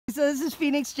this is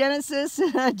Phoenix Genesis.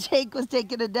 Jake was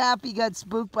taking a nap. He got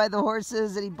spooked by the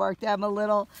horses and he barked at him a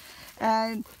little.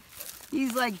 And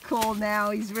he's like cool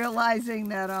now. He's realizing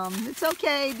that it's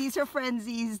okay. These are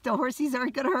frenzies. The horses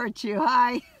aren't going to hurt you.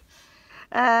 Hi.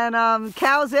 And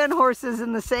cows and horses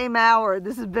in the same hour.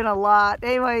 This has been a lot.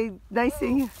 Anyway, nice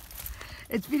seeing you.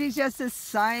 It's Phoenix Justice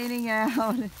signing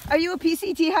out. Are you a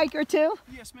PCT hiker too?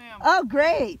 Yes, ma'am. Oh,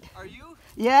 great. Are you?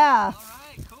 Yeah. All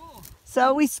right, cool.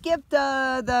 So we skipped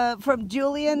from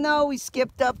Julian though. We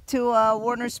skipped up to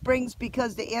Warner Springs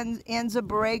because the Anza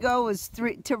Borrego was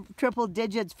triple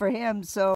digits for him. So.